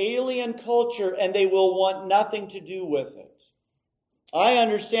as an alien culture, and they will want nothing to do with it. I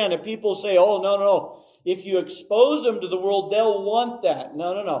understand that people say, "Oh, no. If you expose them to the world, they'll want that."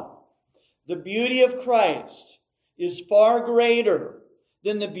 No. The beauty of Christ is far greater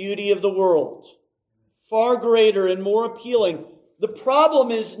than the beauty of the world. Far greater and more appealing. The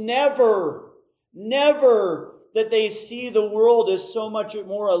problem is never that they see the world as so much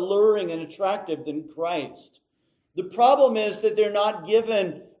more alluring and attractive than Christ. The problem is that they're not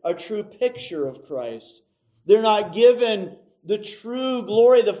given a true picture of Christ. They're not given the true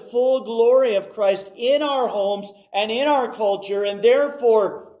glory, the full glory of Christ in our homes and in our culture, and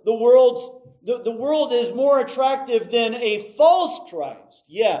therefore the world's The world is more attractive than a false Christ,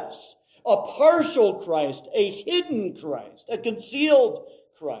 yes. A partial Christ, a hidden Christ, a concealed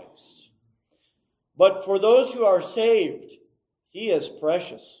Christ. But for those who are saved, He is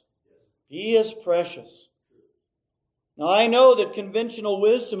precious. He is precious. Now, I know that conventional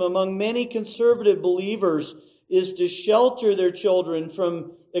wisdom among many conservative believers is to shelter their children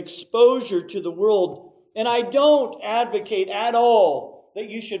from exposure to the world. And I don't advocate at all that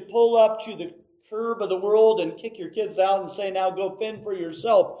you should pull up to the curb of the world and kick your kids out and say, now go fend for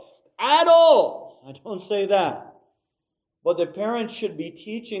yourself. At all. I don't say that. But the parents should be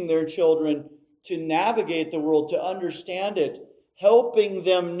teaching their children to navigate the world, to understand it, helping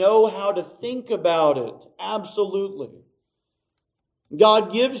them know how to think about it. Absolutely.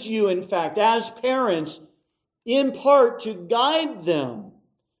 God gives you, in fact, as parents, in part to guide them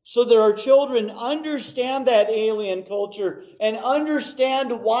so that our children understand that alien culture and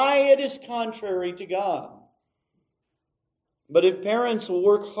understand why it is contrary to God. But if parents will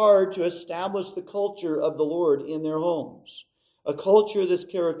work hard to establish the culture of the Lord in their homes, a culture that's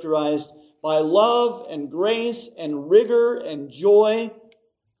characterized by love and grace and rigor and joy,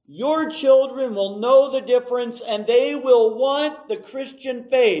 your children will know the difference and they will want the Christian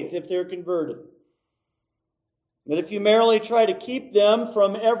faith if they're converted. But if you merely try to keep them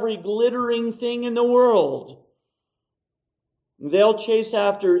from every glittering thing in the world, they'll chase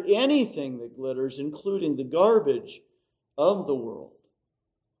after anything that glitters, including the garbage of the world.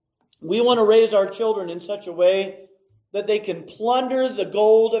 We want to raise our children in such a way that they can plunder the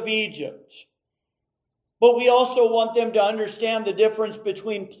gold of Egypt. But we also want them to understand the difference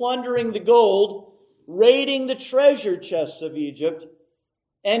between plundering the gold, raiding the treasure chests of Egypt,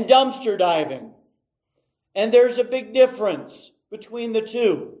 and dumpster diving. And there's a big difference between the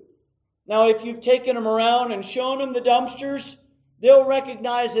two. Now, if you've taken them around and shown them the dumpsters, they'll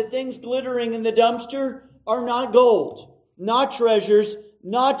recognize that things glittering in the dumpster are not gold, not treasures,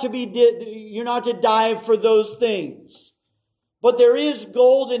 you're not to dive for those things. But there is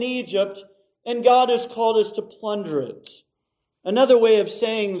gold in Egypt, and God has called us to plunder it. Another way of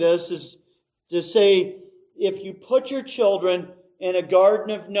saying this is to say, if you put your children in a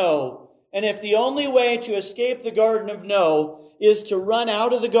garden of no, and if the only way to escape the garden of no is to run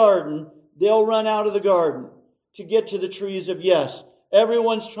out of the garden, they'll run out of the garden to get to the trees of yes.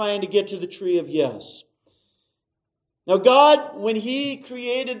 Everyone's trying to get to the tree of yes. Now, God, when He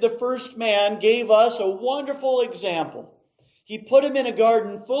created the first man, gave us a wonderful example. He put him in a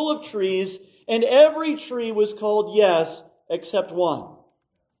garden full of trees, and every tree was called yes, except one.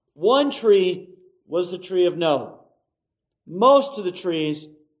 One tree was the tree of no. Most of the trees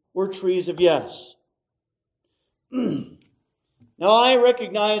were trees of yes. Now, I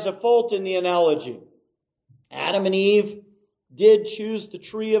recognize a fault in the analogy. Adam and Eve did choose the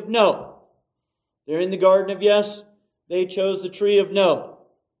tree of no. They're in the garden of yes. They chose the tree of no.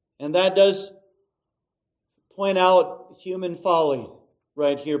 And that does point out human folly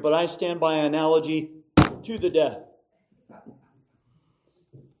right here. But I stand by an analogy to the death.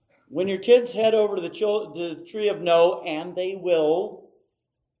 When your kids head over to the tree of no, and they will,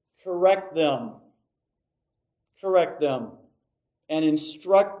 correct them. Correct them. And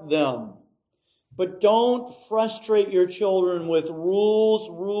instruct them. But don't frustrate your children with rules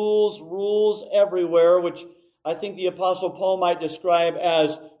everywhere, which I think the Apostle Paul might describe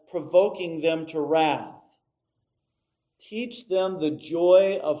as provoking them to wrath. Teach them the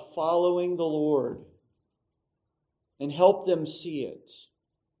joy of following the Lord and help them see it.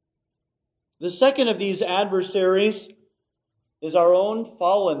 The second of these adversaries is our own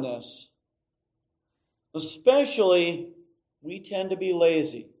fallenness. Especially, we tend to be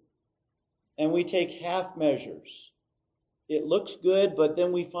lazy and we take half measures. It looks good, but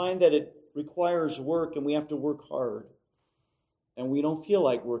then we find that it requires work and we have to work hard. And we don't feel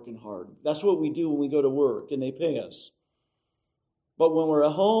like working hard. That's what we do when we go to work and they pay us. But when we're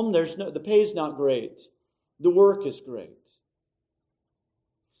at home, the pay's not great. The work is great.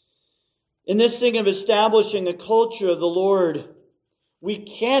 In this thing of establishing a culture of the Lord,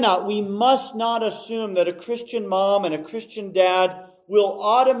 we must not assume that a Christian mom and a Christian dad will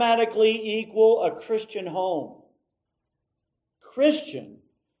automatically equal a Christian home. Christian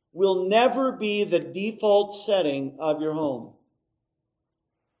will never be the default setting of your home.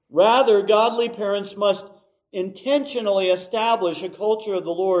 Rather, godly parents must intentionally establish a culture of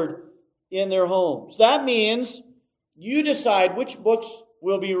the Lord in their homes. That means you decide which books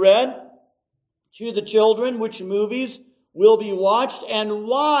will be read to the children, which movies will be watched, and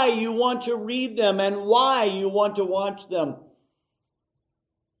why you want to read them and why you want to watch them.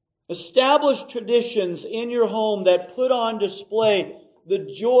 Establish traditions in your home that put on display the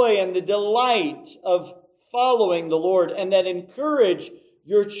joy and the delight of following the Lord, and that encourage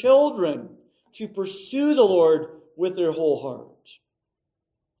your children to pursue the Lord with their whole heart.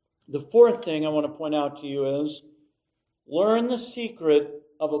 The fourth thing I want to point out to you is learn the secret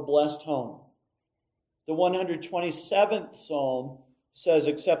of a blessed home. The 127th Psalm says,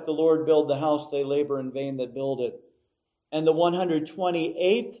 "Except the Lord build the house, they labor in vain that build it." And the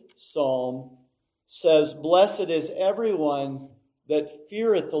 128th Psalm says, "Blessed is everyone that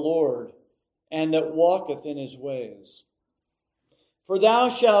feareth the Lord, and that walketh in his ways. For thou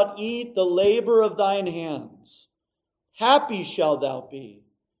shalt eat the labor of thine hands. Happy shalt thou be,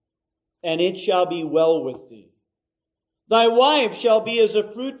 and it shall be well with thee. Thy wife shall be as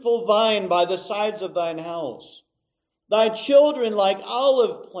a fruitful vine by the sides of thine house. Thy children like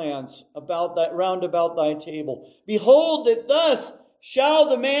olive plants round about thy table. Behold, that thus shall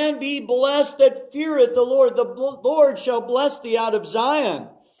the man be blessed that feareth the Lord. The Lord shall bless thee out of Zion,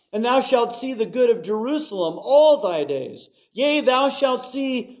 and thou shalt see the good of Jerusalem all thy days. Yea, thou shalt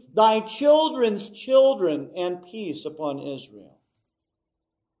see thy children's children, and peace upon Israel."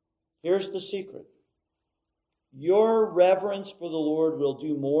 Here's the secret. Your reverence for the Lord will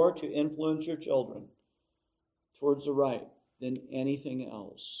do more to influence your children towards the right than anything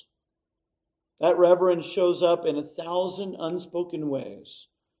else. That reverence shows up in 1,000 unspoken ways.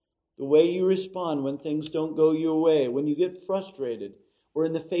 The way you respond when things don't go your way, when you get frustrated, or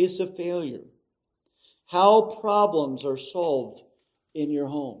in the face of failure. How problems are solved in your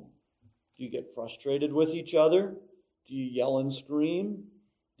home. Do you get frustrated with each other? Do you yell and scream?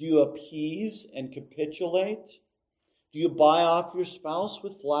 Do you appease and capitulate? Do you buy off your spouse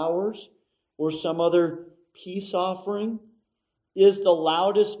with flowers or some other peace offering? Is the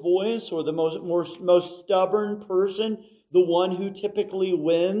loudest voice or the most stubborn person the one who typically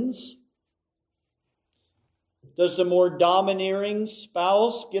wins? Does the more domineering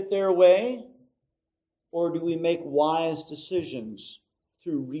spouse get their way? Or do we make wise decisions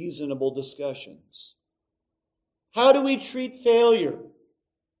through reasonable discussions? How do we treat failure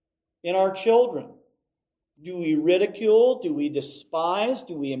in our children? Do we ridicule? Do we despise?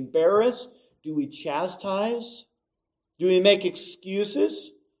 Do we embarrass? Do we chastise? Do we make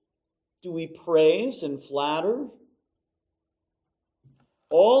excuses? Do we praise and flatter?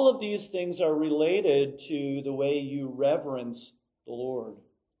 All of these things are related to the way you reverence the Lord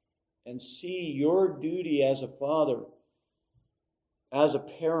and see your duty as a father, as a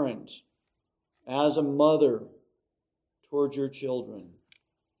parent, as a mother towards your children.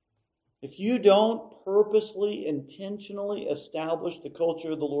 If you don't purposely, intentionally establish the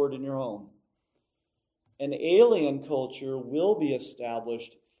culture of the Lord in your home, an alien culture will be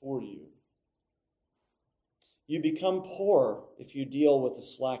established for you. You become poor if you deal with a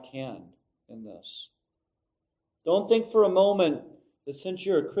slack hand in this. Don't think for a moment that since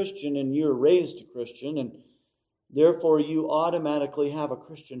you're a Christian and you're raised a Christian and therefore you automatically have a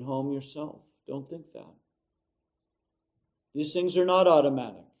Christian home yourself. Don't think that. These things are not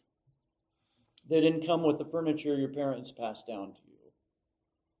automatic. They didn't come with the furniture your parents passed down to you.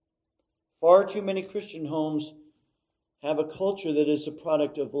 Far too many Christian homes have a culture that is a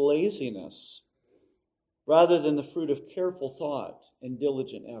product of laziness rather than the fruit of careful thought and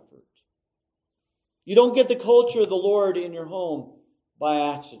diligent effort. You don't get the culture of the Lord in your home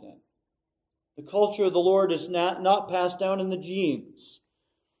by accident. The culture of the Lord is not passed down in the genes.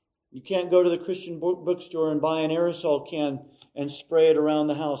 You can't go to the Christian bookstore and buy an aerosol can and spray it around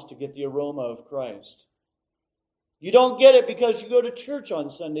the house to get the aroma of Christ. You don't get it because you go to church on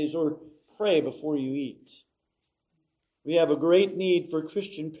Sundays or pray before you eat. We have a great need for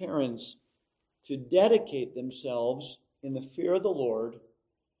Christian parents to dedicate themselves in the fear of the Lord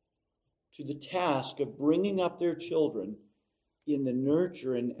to the task of bringing up their children in the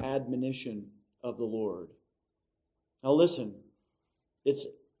nurture and admonition of the Lord. Now listen, it's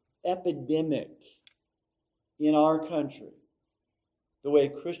epidemic in our country the way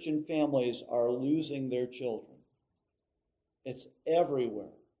Christian families are losing their children. It's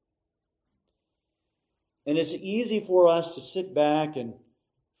everywhere. And it's easy for us to sit back and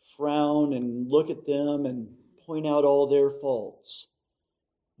frown and look at them and point out all their faults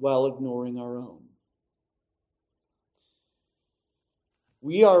while ignoring our own.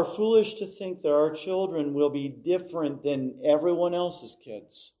 We are foolish to think that our children will be different than everyone else's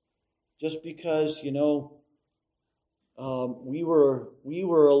kids just because, we were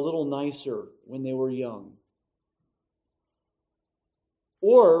a little nicer when they were young.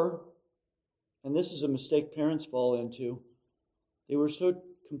 Or, and this is a mistake parents fall into, they were so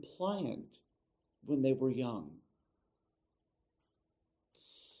compliant when they were young.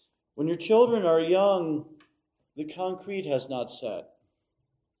 When your children are young, the concrete has not set.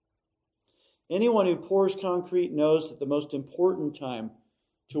 Anyone who pours concrete knows that the most important time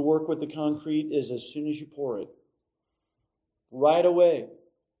to work with the concrete is as soon as you pour it. Right away,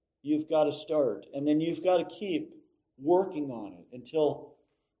 you've got to start. And then you've got to keep working on it until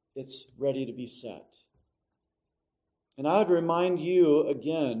it's ready to be set. And I would remind you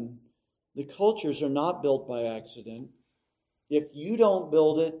again, the cultures are not built by accident. If you don't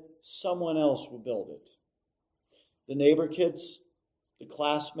build it, someone else will build it. The neighbor kids, the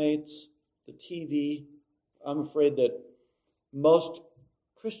classmates, the TV. I'm afraid that most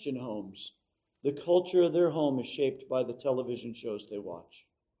Christian homes, the culture of their home is shaped by the television shows they watch.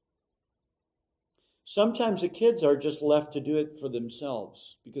 Sometimes the kids are just left to do it for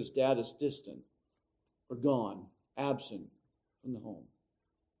themselves because dad is distant or gone, absent from the home.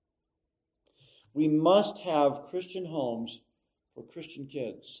 We must have Christian homes for Christian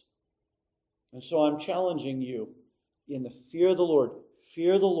kids. And so I'm challenging you in the fear of the Lord.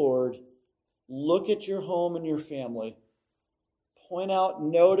 Fear the Lord. Look at your home and your family. Point out,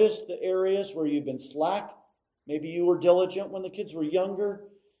 notice the areas where you've been slack. Maybe you were diligent when the kids were younger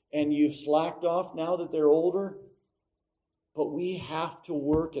and you've slacked off now that they're older. But we have to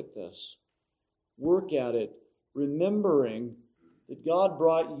work at this. Work at it, remembering that God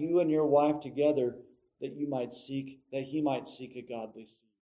brought you and your wife together that He might seek a godly seed.